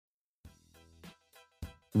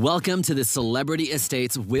Welcome to the Celebrity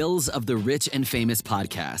Estates Wills of the Rich and Famous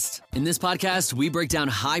podcast. In this podcast, we break down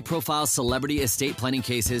high-profile celebrity estate planning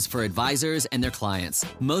cases for advisors and their clients.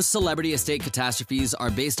 Most celebrity estate catastrophes are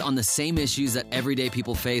based on the same issues that everyday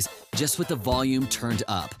people face, just with the volume turned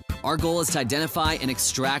up. Our goal is to identify and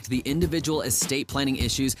extract the individual estate planning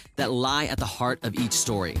issues that lie at the heart of each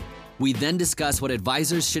story. We then discuss what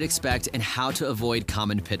advisors should expect and how to avoid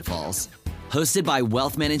common pitfalls. Hosted by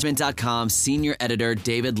wealthmanagement.com senior editor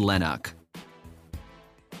David Lennox.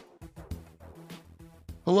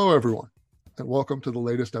 Hello, everyone, and welcome to the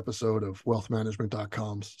latest episode of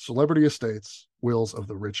wealthmanagement.com's Celebrity Estates, Wills of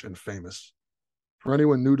the Rich and Famous. For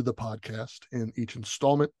anyone new to the podcast, in each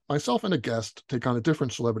installment, myself and a guest take on a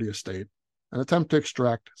different celebrity estate and attempt to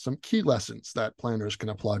extract some key lessons that planners can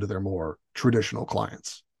apply to their more traditional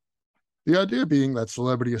clients. The idea being that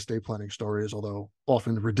celebrity estate planning stories, although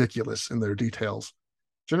often ridiculous in their details,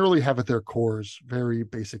 generally have at their cores very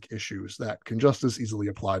basic issues that can just as easily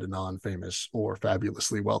apply to non-famous or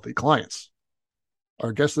fabulously wealthy clients.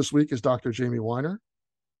 Our guest this week is Dr. Jamie Weiner.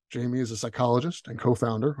 Jamie is a psychologist and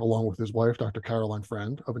co-founder, along with his wife, Dr. Caroline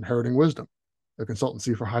Friend, of Inheriting Wisdom, a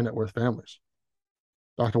consultancy for high net worth families.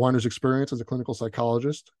 Dr. Weiner's experience as a clinical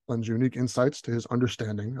psychologist lends unique insights to his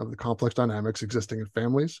understanding of the complex dynamics existing in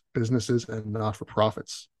families, businesses, and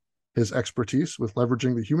not-for-profits. His expertise with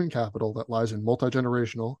leveraging the human capital that lies in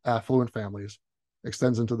multi-generational, affluent families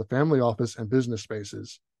extends into the family office and business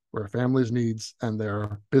spaces where families' needs and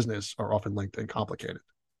their business are often linked and complicated.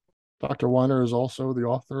 Dr. Weiner is also the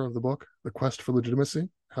author of the book, The Quest for Legitimacy: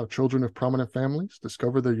 How Children of Prominent Families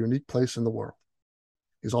Discover Their Unique Place in the World.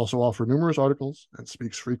 He's also authored numerous articles and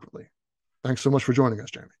speaks frequently. Thanks so much for joining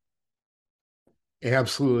us, Jamie.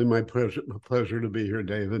 Absolutely, my pleasure. My pleasure to be here,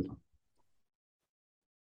 David.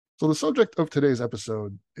 So the subject of today's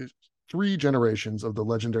episode is three generations of the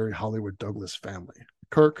legendary Hollywood Douglas family: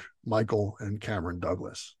 Kirk, Michael, and Cameron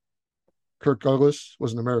Douglas. Kirk Douglas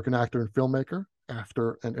was an American actor and filmmaker.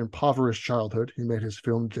 After an impoverished childhood, he made his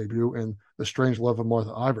film debut in The Strange Love of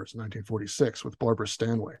Martha Ivers in 1946 with Barbara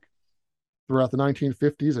Stanwyck. Throughout the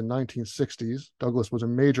 1950s and 1960s, Douglas was a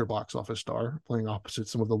major box office star, playing opposite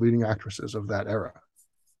some of the leading actresses of that era.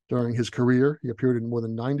 During his career, he appeared in more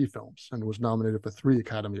than 90 films and was nominated for 3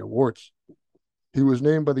 Academy Awards. He was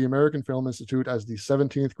named by the American Film Institute as the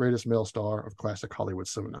 17th greatest male star of classic Hollywood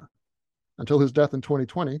cinema. Until his death in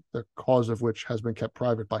 2020, the cause of which has been kept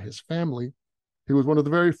private by his family, he was one of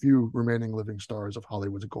the very few remaining living stars of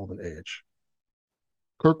Hollywood's golden age.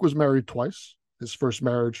 Kirk was married twice. His first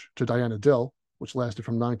marriage to Diana Dill, which lasted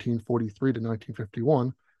from 1943 to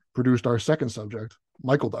 1951, produced our second subject,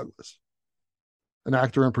 Michael Douglas. An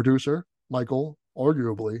actor and producer, Michael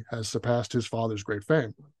arguably has surpassed his father's great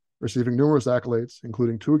fame, receiving numerous accolades,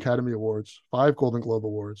 including 2 Academy Awards, 5 Golden Globe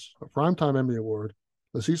Awards, a Primetime Emmy Award,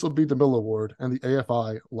 the Cecil B. DeMille Award, and the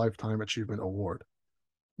AFI Lifetime Achievement Award.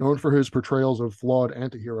 Known for his portrayals of flawed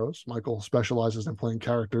antiheroes, Michael specializes in playing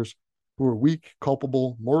characters who are weak,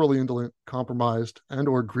 culpable, morally indolent, compromised, and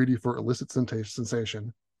or greedy for illicit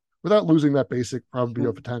sensation, without losing that basic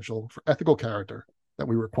probability potential for ethical character that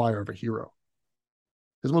we require of a hero.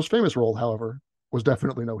 His most famous role, however, was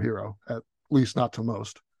definitely no hero, at least not to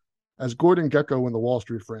most. As Gordon Gekko in the Wall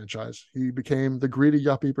Street franchise, he became the greedy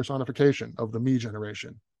yuppie personification of the me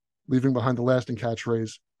generation, leaving behind the lasting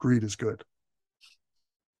catchphrase, "Greed is good."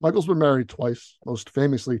 Michael's been married twice, most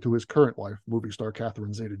famously to his current wife, movie star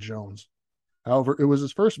Catherine Zeta-Jones. However, it was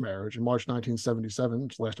his first marriage in March 1977,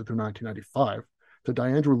 which lasted through 1995, to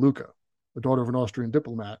Diandra Luca, the daughter of an Austrian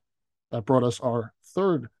diplomat, that brought us our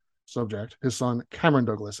third subject, his son Cameron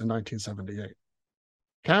Douglas, in 1978.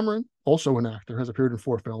 Cameron, also an actor, has appeared in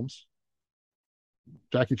 4 films: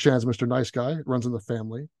 Jackie Chan's Mr. Nice Guy, It Runs in the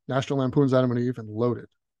Family, National Lampoon's Adam and Eve, and Loaded.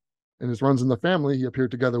 In his runs in the family, he appeared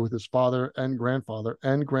together with his father and grandfather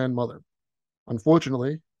and grandmother.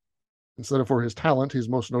 Unfortunately, instead of for his talent, he's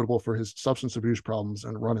most notable for his substance abuse problems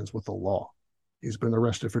and run-ins with the law. He's been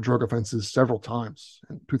arrested for drug offenses several times.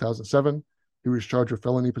 In 2007, he was charged with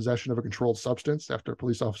felony possession of a controlled substance after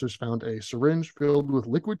police officers found a syringe filled with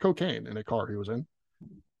liquid cocaine in a car he was in.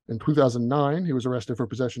 In 2009, he was arrested for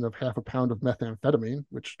possession of half a pound of methamphetamine,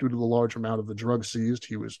 which, due to the large amount of the drug seized,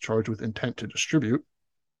 he was charged with intent to distribute.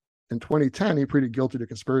 In 2010, he pleaded guilty to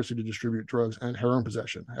conspiracy to distribute drugs and heroin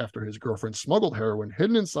possession after his girlfriend smuggled heroin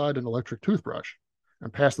hidden inside an electric toothbrush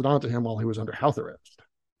and passed it on to him while he was under house arrest.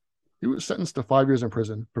 He was sentenced to 5 years in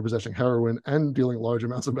prison for possessing heroin and dealing large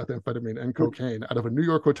amounts of methamphetamine and cocaine out of a New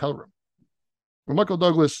York hotel room. When Michael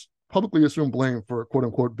Douglas publicly assumed blame for,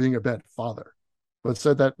 quote-unquote, being a bad father, but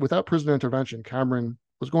said that without prison intervention, Cameron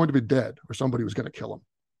was going to be dead or somebody was going to kill him.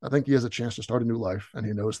 I think he has a chance to start a new life, and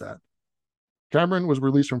he knows that. Cameron was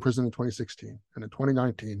released from prison in 2016, and in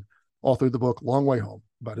 2019, authored the book Long Way Home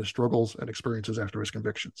about his struggles and experiences after his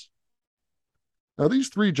convictions. Now, these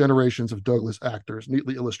three generations of Douglas actors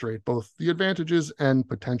neatly illustrate both the advantages and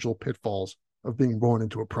potential pitfalls of being born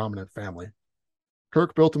into a prominent family.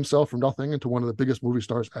 Kirk built himself from nothing into one of the biggest movie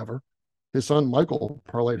stars ever. His son, Michael,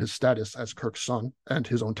 parlayed his status as Kirk's son, and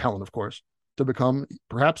his own talent, of course, to become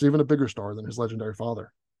perhaps even a bigger star than his legendary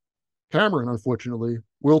father. Cameron, unfortunately,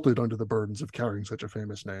 wilted under the burdens of carrying such a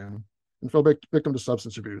famous name and fell victim to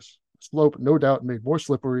substance abuse. A slope no doubt made more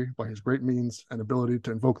slippery by his great means and ability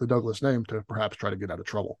to invoke the Douglas name to perhaps try to get out of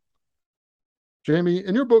trouble. Jamie,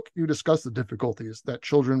 in your book, you discuss the difficulties that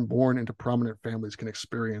children born into prominent families can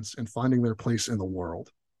experience in finding their place in the world.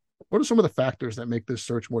 What are some of the factors that make this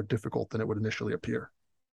search more difficult than it would initially appear?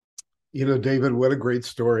 You know, David, what a great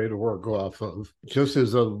story to work off of. Just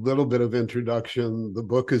as a little bit of introduction, the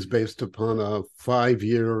book is based upon a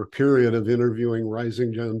 5-year period of interviewing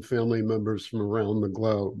Rising Gen family members from around the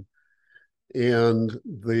globe. And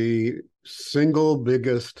the single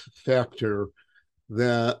biggest factor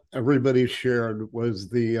that everybody shared was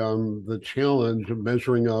the challenge of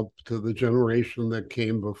measuring up to the generation that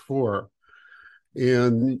came before.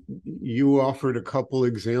 And you offered a couple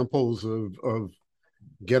examples of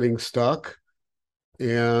getting stuck.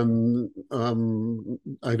 And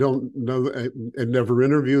I don't know, I never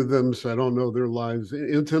interviewed them, so I don't know their lives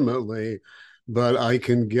intimately, but I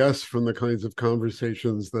can guess from the kinds of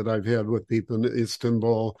conversations that I've had with people in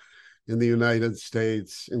Istanbul, in the United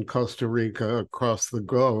States, in Costa Rica, across the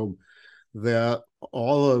globe, that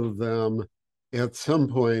all of them at some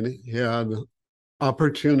point had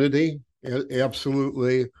opportunity,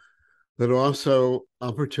 absolutely, but also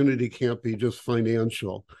opportunity can't be just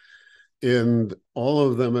financial. And all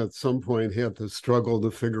of them at some point had to struggle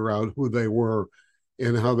to figure out who they were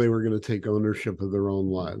and how they were going to take ownership of their own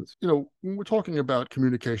lives. You know, when we're talking about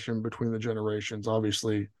communication between the generations,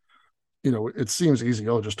 obviously, you know, it seems easy,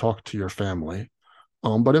 oh, just talk to your family.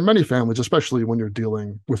 But in many families, especially when you're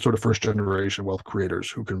dealing with sort of first generation wealth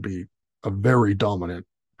creators who can be a very dominant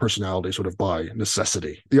personality sort of by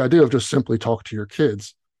necessity, the idea of just simply talk to your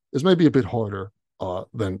kids is maybe a bit harder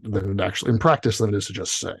than actually in practice than it is to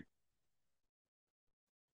just say.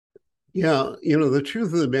 Yeah, you know, the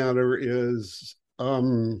truth of the matter is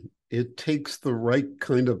it takes the right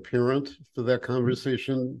kind of parent for that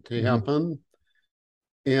conversation to happen.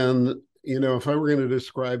 And, you know, if I were going to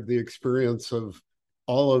describe the experience of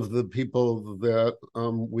all of the people that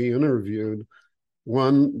we interviewed,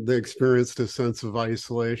 one, they experienced a sense of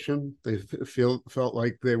isolation. They felt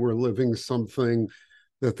like they were living something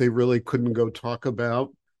that they really couldn't go talk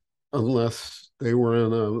about unless they were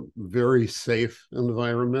in a very safe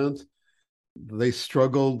environment. They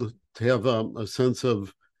struggled to have a sense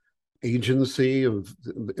of agency, of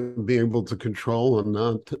being able to control and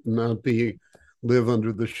not live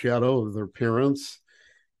under the shadow of their parents.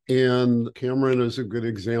 And Cameron is a good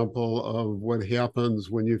example of what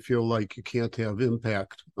happens when you feel like you can't have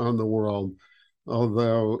impact on the world,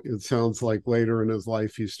 although it sounds like later in his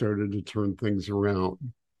life he started to turn things around.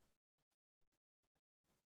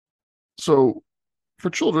 So for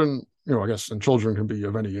children, you know, I guess, and children can be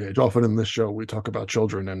of any age. Often in this show, we talk about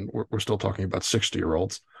children and we're still talking about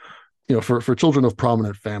 60-year-olds. You know, for children of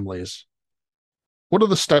prominent families, what are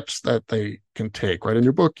the steps that they can take, right? In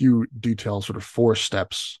your book, you detail sort of 4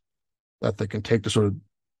 steps that they can take to sort of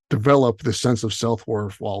develop this sense of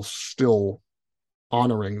self-worth while still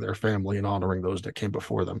honoring their family and honoring those that came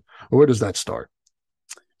before them. Where does that start?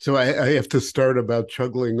 So I have to start about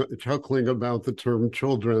chuckling about the term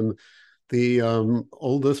children. The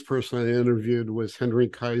oldest person I interviewed was Henry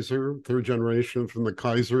Kaiser, 3rd generation from the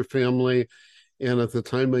Kaiser family. And at the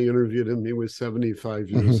time I interviewed him, he was 75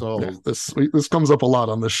 years old. Yeah, this comes up a lot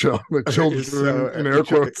on this show. The children, so, in air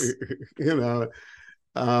quotes. You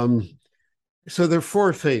know, so there are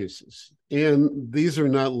 4 phases, and these are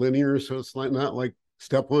not linear. So it's not like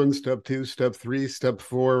step 1, step 2, step 3, step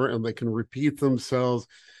 4, and they can repeat themselves.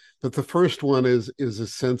 But the first one is a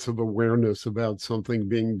sense of awareness about something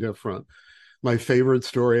being different. My favorite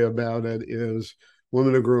story about it is a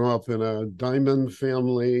woman who grew up in a diamond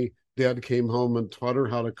family. Dad came home and taught her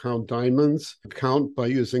how to count by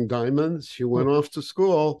using diamonds. She went off to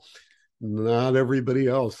school. Not everybody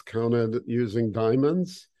else counted using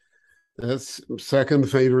diamonds. That's second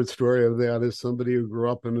favorite story of that is somebody who grew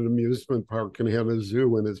up in an amusement park and had a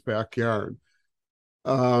zoo in his backyard.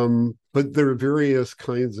 But there are various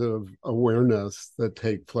kinds of awareness that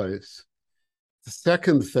take place. The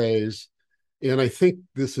second phase, and I think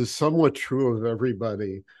this is somewhat true of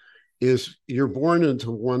everybody, is you're born into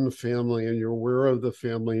one family and you're aware of the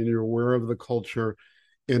family and you're aware of the culture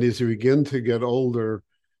And as you begin to get older,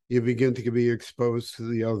 you begin to be exposed to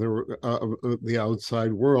the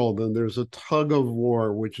outside world. And there's a tug of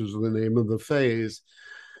war, which is the name of the phase,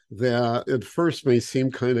 that at first may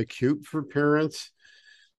seem kind of cute for parents.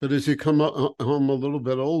 But as you come home a little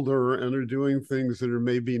bit older and are doing things that are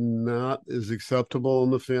maybe not as acceptable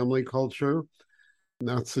in the family culture,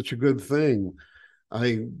 not such a good thing.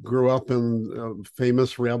 I grew up in a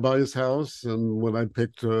famous rabbi's house, and when I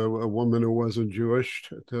picked a woman who wasn't Jewish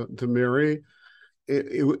to marry,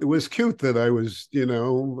 it was cute that I was,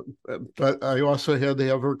 but I also had to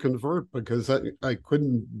have her convert because I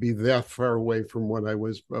couldn't be that far away from what I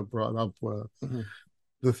was brought up with. Mm-hmm.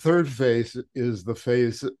 The third phase is the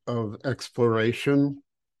phase of exploration.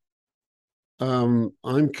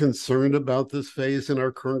 I'm concerned about this phase in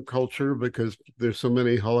our current culture because there's so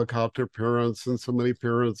many helicopter parents and so many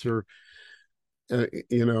parents are,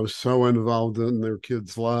 so involved in their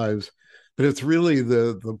kids' lives. But it's really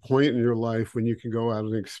the point in your life when you can go out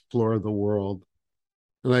and explore the world.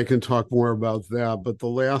 And I can talk more about that. But the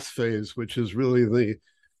last phase, which is really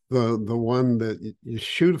the one that you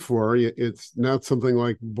shoot for, it's not something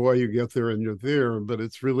like, boy, you get there and you're there, but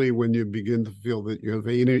it's really when you begin to feel that you have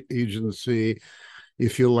agency, you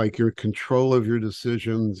feel like you're in control of your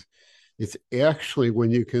decisions. It's actually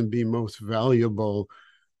when you can be most valuable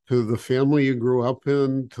to the family you grew up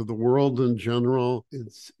in, to the world in general.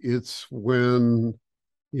 It's when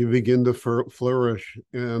you begin to flourish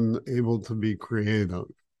and able to be creative.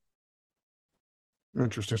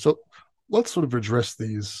 Interesting. So let's sort of address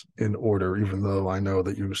these in order, even though I know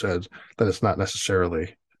that you said that it's not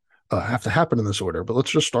necessarily have to happen in this order. But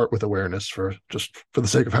let's just start with awareness for the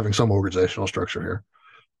sake of having some organizational structure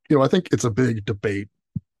here. I think it's a big debate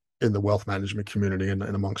in the wealth management community and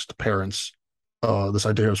amongst parents, this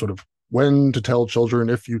idea of sort of when to tell children,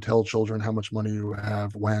 if you tell children how much money you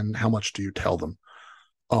have, when, how much do you tell them?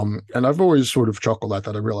 And I've always sort of chuckled at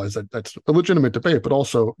that. I realize that that's a legitimate debate, but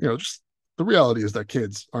also, just the reality is that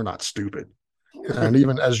kids are not stupid. And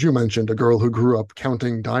even as you mentioned, a girl who grew up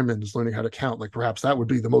counting diamonds, learning how to count, like perhaps that would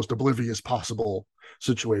be the most oblivious possible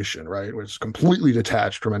situation, right? Which is completely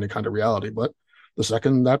detached from any kind of reality. But the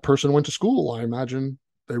second that person went to school, I imagine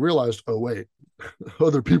they realized, oh, wait,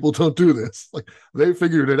 other people don't do this. Like they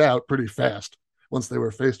figured it out pretty fast once they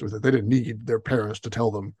were faced with it. They didn't need their parents to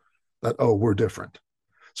tell them that, oh, we're different.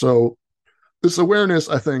 So this awareness,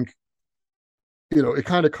 I think, it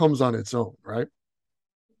kind of comes on its own, right?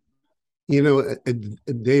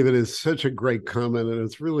 David, is such a great comment, and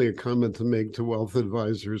it's really a comment to make to wealth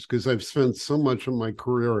advisors because I've spent so much of my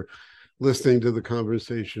career listening to the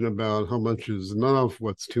conversation about how much is enough,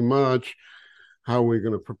 what's too much, how are we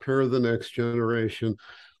going to prepare the next generation.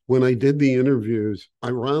 When I did the interviews,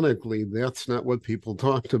 ironically, that's not what people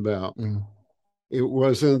talked about. Mm. It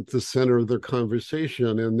wasn't the center of their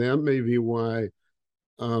conversation, and that may be why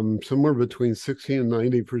somewhere between 60 and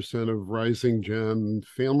 90% of Rising Gen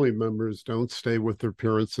family members don't stay with their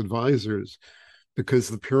parents' advisors because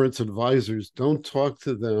the parents' advisors don't talk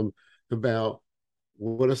to them about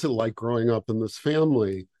what is it like growing up in this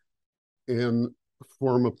family and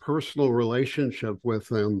form a personal relationship with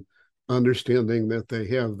them, understanding that they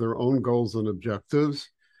have their own goals and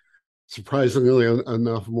objectives. Surprisingly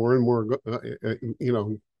enough, more and more,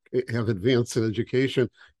 have advanced in education,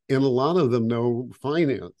 and a lot of them know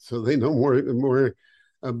finance, so they know more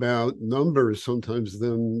about numbers sometimes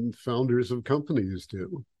than founders of companies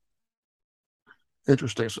do.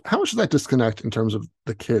 Interesting. So how much does that disconnect in terms of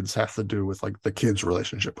the kids have to do with like the kids'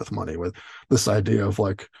 relationship with money, with this idea of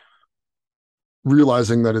like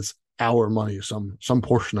realizing that it's our money, some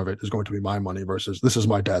portion of it is going to be my money versus this is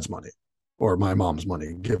my dad's money or my mom's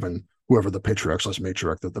money, given whoever the patriarch slash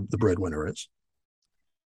matriarch that the breadwinner is?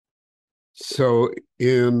 So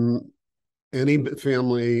in any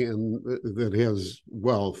family that has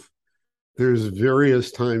wealth, there's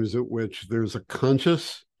various times at which there's a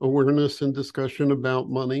conscious awareness and discussion about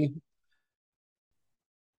money.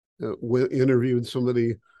 We interviewed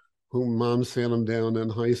somebody whom mom sat him down in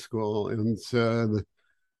high school and said,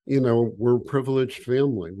 we're a privileged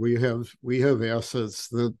family. We have assets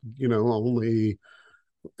that, only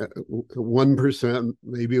 1%,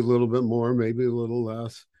 maybe a little bit more, maybe a little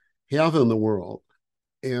less, have in the world.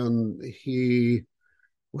 And he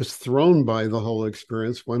was thrown by the whole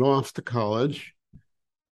experience, went off to college,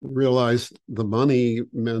 realized the money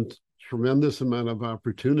meant tremendous amount of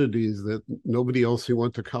opportunities that nobody else he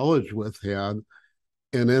went to college with had,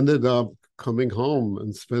 and ended up coming home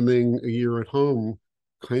and spending a year at home,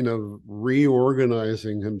 kind of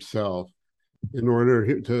reorganizing himself in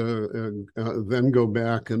order to then go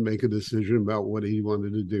back and make a decision about what he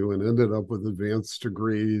wanted to do, and ended up with advanced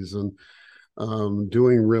degrees and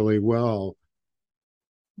doing really well.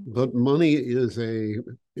 But money is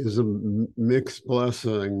a mixed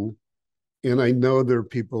blessing, and I know there are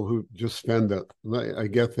people who just spend it. And I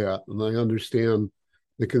get that, and I understand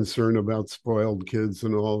the concern about spoiled kids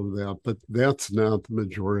and all of that, but that's not the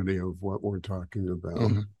majority of what we're talking about.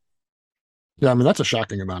 Mm-hmm. Yeah, I mean, that's a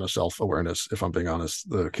shocking amount of self-awareness, if I'm being honest,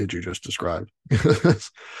 the kid you just described.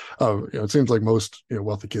 It seems like most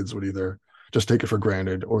wealthy kids would either just take it for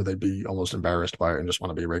granted or they'd be almost embarrassed by it and just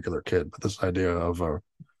want to be a regular kid. But this idea of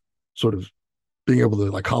sort of being able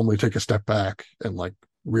to like calmly take a step back and like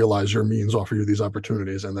realize your means offer you these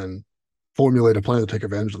opportunities and then formulate a plan to take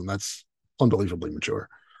advantage of them, that's unbelievably mature.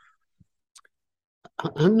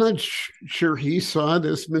 I'm not sure he saw it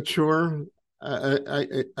as mature.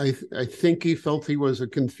 I think he felt he was a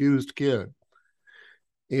confused kid,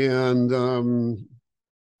 and the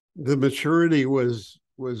maturity was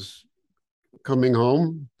coming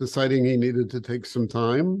home, deciding he needed to take some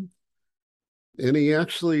time, and he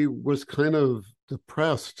actually was kind of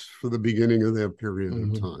depressed for the beginning of that period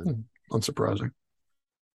of time. Unsurprising.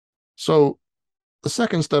 So the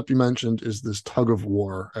second step you mentioned is this tug of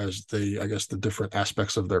war as I guess the different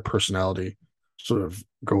aspects of their personality sort of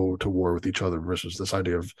go to war with each other versus this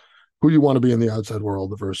idea of who you want to be in the outside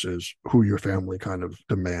world versus who your family kind of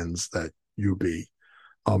demands that you be.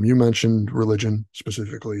 You mentioned religion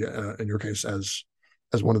specifically in your case as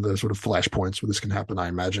one of the sort of flashpoints where this can happen. I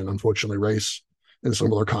imagine, unfortunately, race in a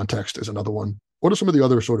similar context is another one. What are some of the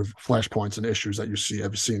other sort of flashpoints and issues that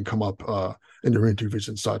have seen come up in your interviews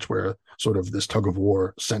and such where sort of this tug of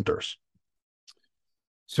war centers?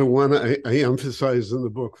 So one, I emphasize in the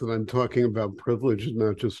book that I'm talking about privilege and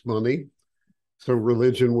not just money. So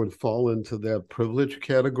religion would fall into that privilege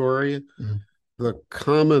category. Mm-hmm. The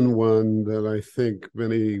common one that I think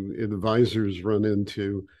many advisors run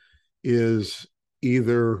into is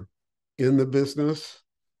either in the business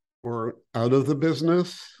or out of the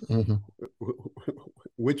business, mm-hmm.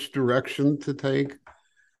 Which direction to take.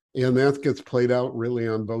 And that gets played out really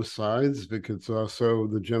on both sides because also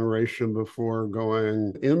the generation before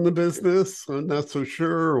going in the business, I'm not so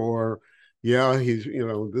sure, or yeah, he's,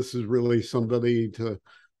 this is really somebody to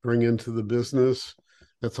bring into the business.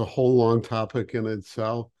 That's a whole long topic in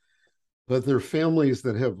itself. But there are families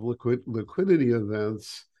that have liquidity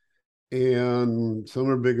events, and some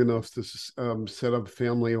are big enough to set up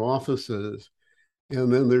family offices.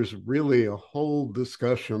 And then there's really a whole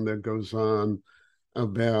discussion that goes on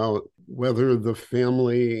about whether the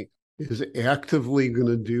family is actively going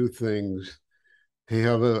to do things to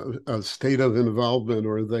have a state of involvement,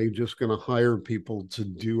 or are they just going to hire people to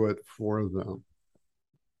do it for them?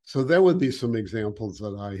 So that would be some examples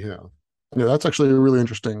that I have. Yeah, that's actually a really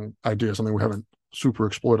interesting idea, something we haven't super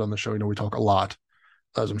explored on the show. We talk a lot,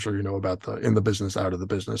 as I'm sure you know, about the in the business, out of the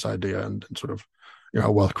business idea and sort of, how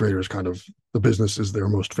wealth creators kind of, the business is their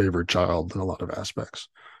most favored child in a lot of aspects.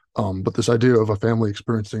 But this idea of a family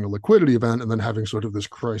experiencing a liquidity event and then having sort of this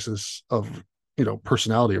crisis of,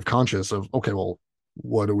 personality of conscience of, okay, well,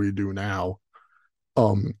 what do we do now?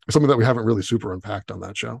 Something that we haven't really super unpacked on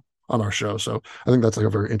our show. So I think that's like a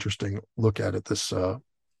very interesting look at it. This, sort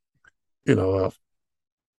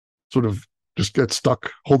of just get stuck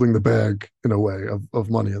holding the bag in a way of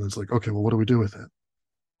money. And it's like, okay, well, what do we do with it?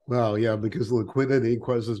 Well, yeah, because liquidity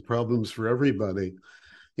causes problems for everybody.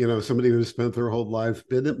 Somebody who spent their whole life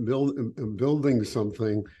building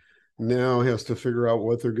something now has to figure out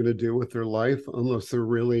what they're going to do with their life unless they're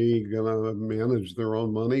really going to manage their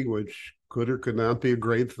own money, which could or could not be a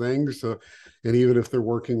great thing. So, and even if they're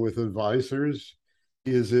working with advisors,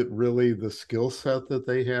 is it really the skill set that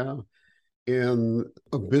they have? And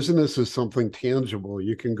a business is something tangible.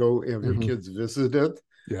 You can go have your kids visit it.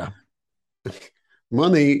 Yeah.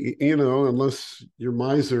 Money, unless you're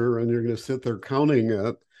miser and you're going to sit there counting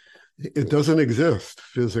it, it doesn't exist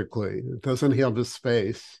physically. It doesn't have a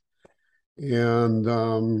space. And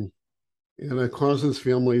it causes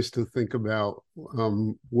families to think about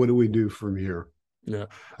what do we do from here? Yeah,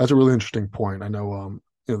 that's a really interesting point. I know,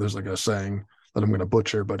 there's like a saying that I'm going to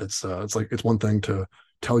butcher, but it's like, it's one thing to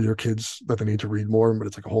tell your kids that they need to read more, but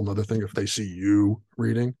it's like a whole nother thing if they see you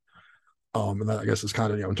reading. And that, I guess, is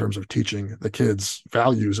kind of, in terms of teaching the kids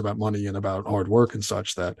values about money and about hard work and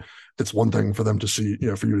such, that it's one thing for them to see,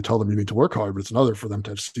 for you to tell them you need to work hard, but it's another for them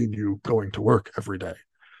to have seen you going to work every day.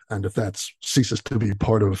 And if that ceases to be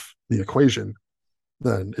part of the equation,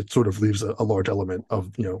 then it sort of leaves a large element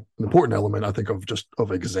of, an important element, I think,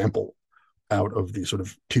 of example out of the sort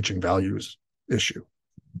of teaching values issue.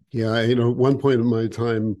 Yeah, at one point in my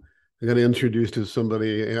time, I got introduced to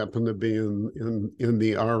somebody who happened to be in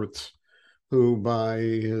the arts, who by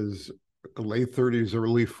his late 30s,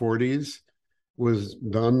 early 40s was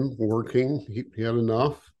done working. He had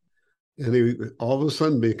enough. And he all of a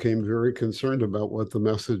sudden became very concerned about what the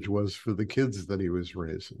message was for the kids that he was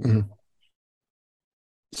raising. Mm-hmm.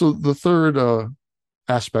 So the third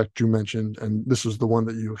aspect you mentioned, and this is the one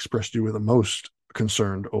that you expressed you were the most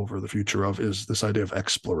concerned over the future of, is this idea of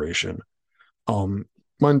exploration.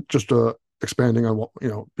 Mind just expanding on what,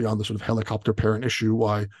 beyond the sort of helicopter parent issue,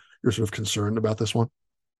 why you're sort of concerned about this one?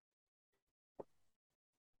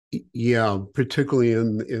 Yeah, particularly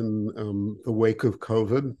in the wake of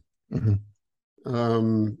COVID.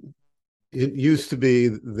 Mm-hmm. It used to be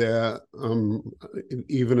that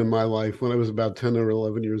even in my life, when I was about 10 or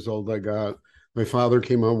 11 years old, my father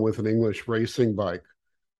came home with an English racing bike.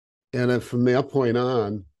 And from that point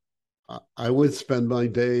on, I would spend my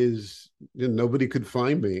days, nobody could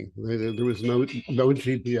find me. There was no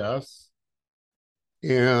GPS.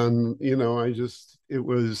 And, it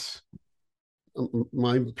was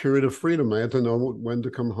my period of freedom. I had to know when to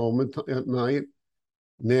come home at night.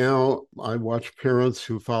 Now I watch parents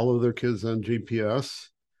who follow their kids on GPS.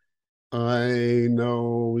 I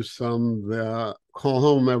know some that call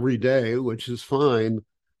home every day, which is fine,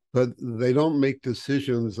 but they don't make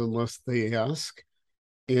decisions unless they ask.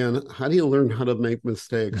 And how do you learn how to make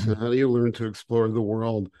mistakes? Mm-hmm. And how do you learn to explore the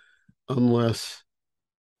world unless,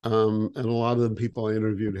 and a lot of the people I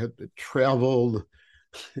interviewed had traveled,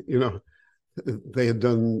 they had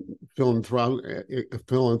done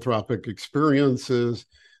philanthropic experiences.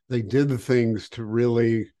 They did things to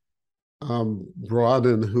really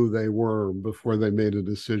broaden who they were before they made a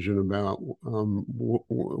decision about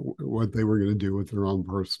what they were going to do with their own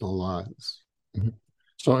personal lives. Mm-hmm.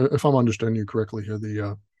 So if I'm understanding you correctly here,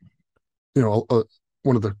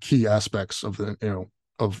 one of the key aspects of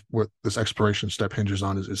of what this exploration step hinges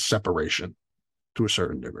on is separation to a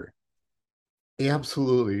certain degree.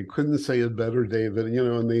 Absolutely. You couldn't say it better, David.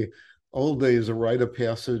 In the old days, a rite of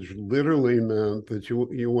passage literally meant that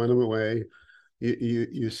you went away,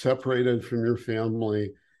 you separated from your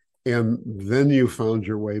family, and then you found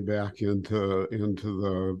your way back into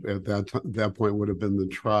the at that point would have been the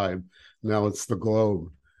tribe. Now it's the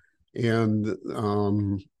globe, and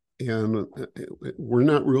we're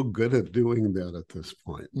not real good at doing that at this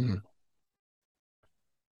point. Mm-hmm.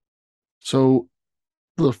 So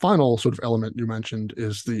the final sort of element you mentioned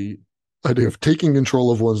is the idea of taking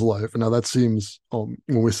control of one's life. And now that seems, when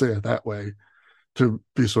we say it that way, to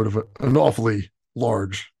be sort of an awfully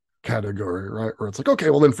large category, right? Where it's like,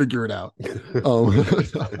 okay, well then figure it out.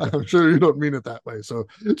 I'm sure you don't mean it that way. So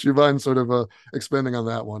do you mind sort of expanding on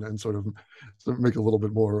that one and sort of make it a little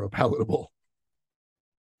bit more palatable?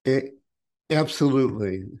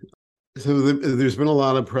 Absolutely. So there's been a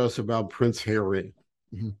lot of press about Prince Harry.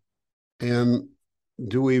 Mm-hmm. And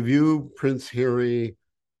do we view Prince Harry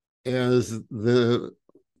as the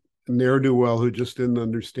ne'er-do-well who just didn't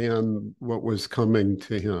understand what was coming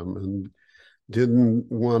to him and didn't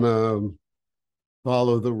want to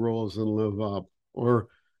follow the rules and live up? Or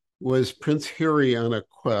was Prince Harry on a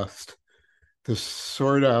quest to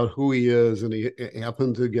sort out who he is, and he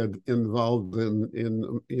happened to get involved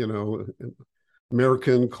in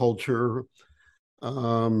American culture,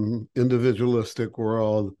 individualistic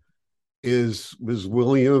world? Was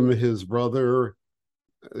William his brother?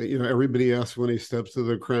 Everybody asks when he steps to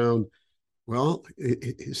the crown, well,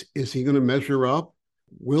 is he going to measure up?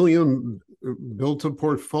 William built a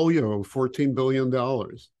portfolio of $14 billion.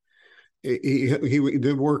 He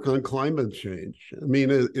did work on climate change. I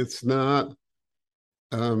mean, it's not,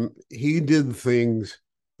 he did things,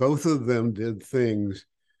 both of them did things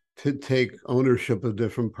to take ownership of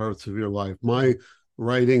different parts of your life. My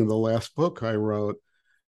writing, the last book I wrote,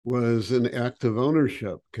 was an act of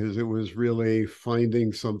ownership because it was really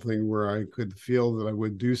finding something where I could feel that I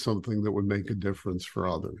would do something that would make a difference for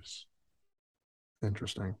others.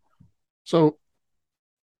 Interesting. So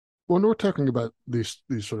when we're talking about these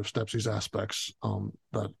sort of steps, these aspects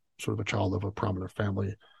that sort of a child of a prominent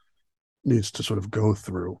family needs to sort of go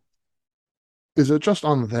through, is it just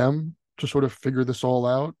on them to sort of figure this all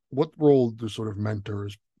out? What role do sort of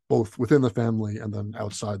mentors, both within the family and then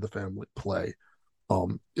outside the family, play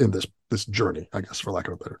in this journey, I guess, for lack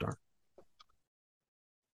of a better term?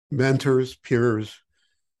 Mentors, peers.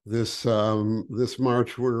 This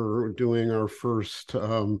March, we're doing our first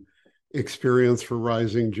experience for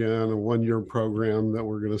Rising Gen, a 1-year program that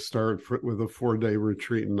we're going to start with a 4-day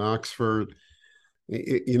retreat in Oxford.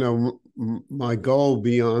 My goal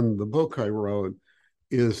beyond the book I wrote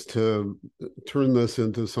is to turn this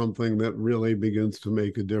into something that really begins to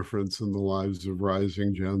make a difference in the lives of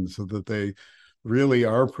Rising Gen, so that they really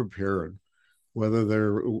are prepared, whether they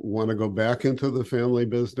want to go back into the family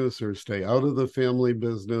business or stay out of the family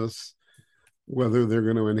business. whether they're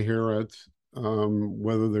going to inherit,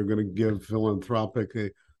 whether they're going to give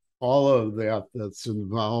philanthropically, all of that that's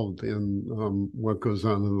involved in what goes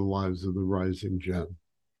on in the lives of the rising gen.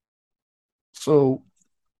 So,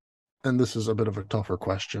 and this is a bit of a tougher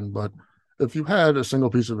question, but if you had a single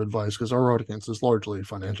piece of advice, because our audience is largely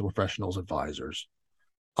financial professionals, advisors,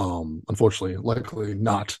 unfortunately, likely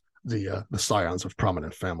not the scions of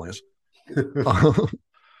prominent families.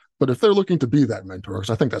 But if they're looking to be that mentor,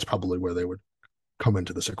 because I think that's probably where they would come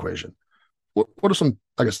into this equation, what are some,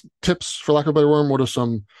 I guess, tips, for lack of a better word? What are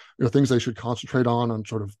some things they should concentrate on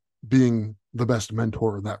sort of being the best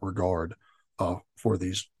mentor in that regard for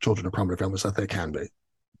these children of prominent families that they can be?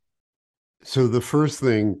 So the first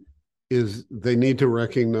thing is they need to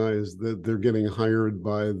recognize that they're getting hired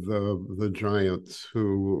by the giants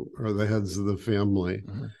who are the heads of the family.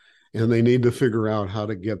 Mm-hmm. And they need to figure out how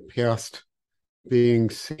to get past being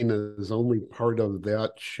seen as only part of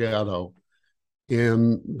that shadow.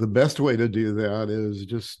 And the best way to do that is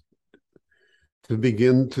just to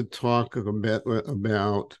begin to talk a bit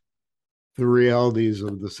about the realities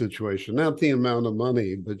of the situation, not the amount of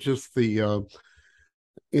money, but just the,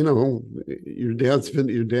 your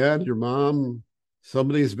dad, your mom,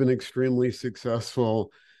 somebody's been extremely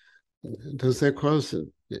successful. Does that cause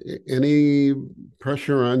any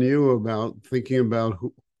pressure on you about thinking about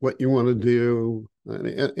what you want to do?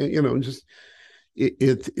 Just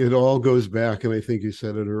it all goes back, and I think you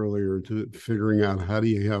said it earlier, to figuring out how do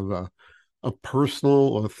you have a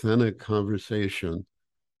personal, authentic conversation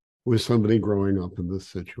with somebody growing up in this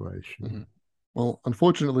situation. Mm-hmm. Well,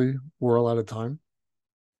 unfortunately, we're all out of time.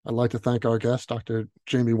 I'd like to thank our guest, Dr.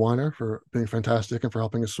 Jamie Weiner, for being fantastic and for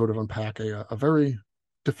helping us sort of unpack a very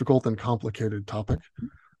difficult and complicated topic.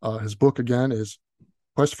 His book, again, is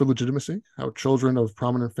Quest for Legitimacy: How Children of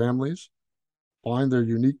Prominent Families Find Their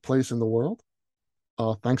Unique Place in the World.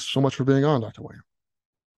 Thanks so much for being on, Dr. Weiner.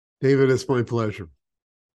 David, it's my pleasure.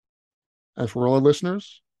 And for all our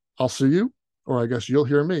listeners, I'll see you, or I guess you'll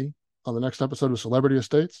hear me, on the next episode of Celebrity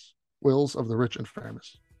Estates, Wills of the Rich and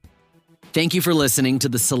Famous. Thank you for listening to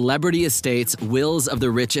the Celebrity Estates Wills of the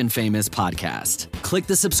Rich and Famous podcast. Click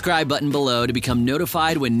the subscribe button below to become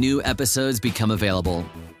notified when new episodes become available.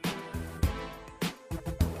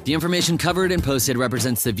 The information covered and posted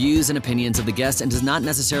represents the views and opinions of the guest and does not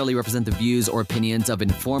necessarily represent the views or opinions of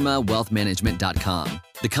InformaWealthManagement.com.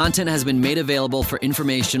 The content has been made available for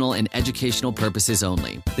informational and educational purposes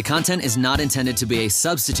only. The content is not intended to be a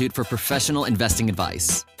substitute for professional investing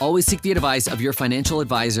advice. Always seek the advice of your financial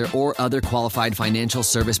advisor or other qualified financial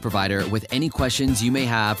service provider with any questions you may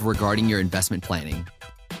have regarding your investment planning.